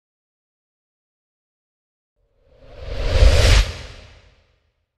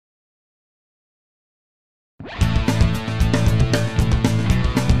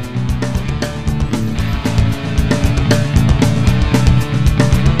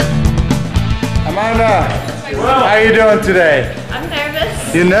Wanda, how are you doing today? I'm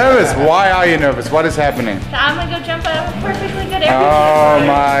nervous. You're nervous? Why are you nervous? What is happening? I'm gonna go jump out of a perfectly good air. Oh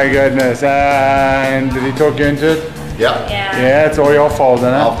my goodness. And did he talk you into it? Yeah. Yeah, it's all your fault, isn't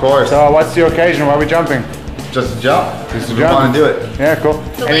it? Of course. So what's the occasion? Why are we jumping? Just a jump. Just a We jump. want to do it. Yeah, cool.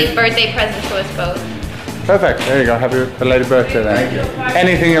 It's a late birthday present to us both. Perfect. There you go. Happy belated birthday then. Thank you.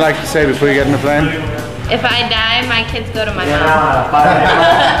 Anything you'd like to say before you get in the plane? If I die, my kids go to my mom.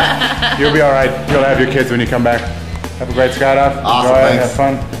 You'll be alright. You'll have your kids when you come back. Have a great skydive. Awesome, Enjoy it. thanks. Have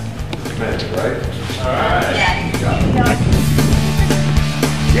fun. Right?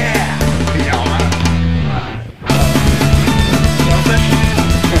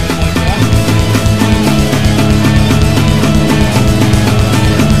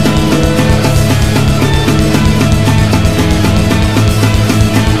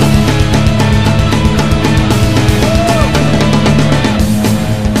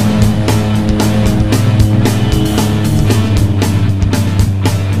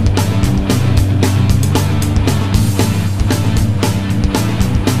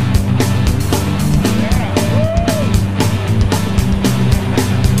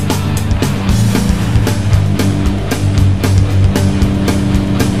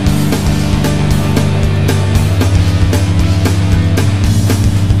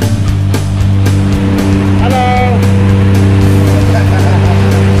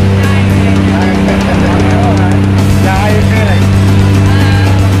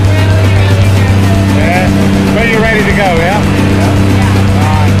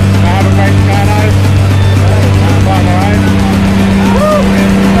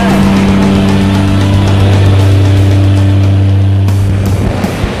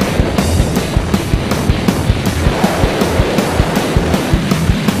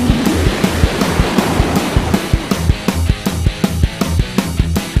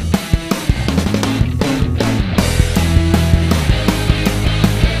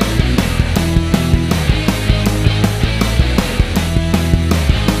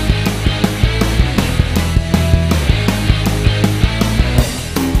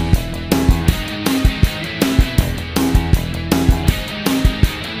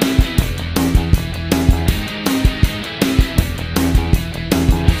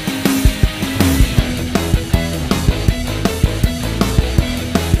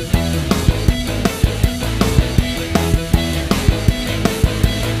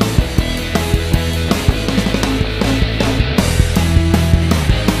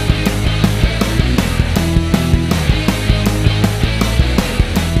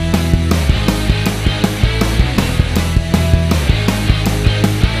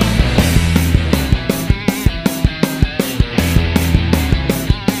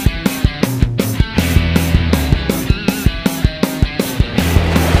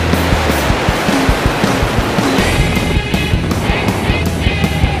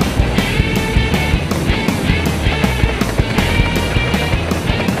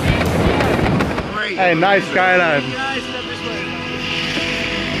 Hey, nice skydive.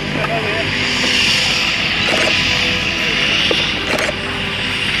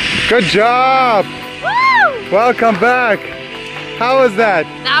 Good job. Woo! Welcome back. How was that?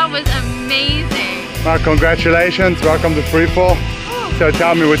 That was amazing. Well, congratulations. Welcome to Freefall. So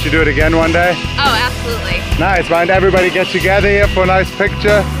tell me, would you do it again one day? Oh, absolutely. Nice, man. Everybody get together here for a nice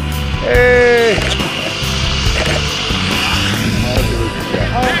picture. Hey.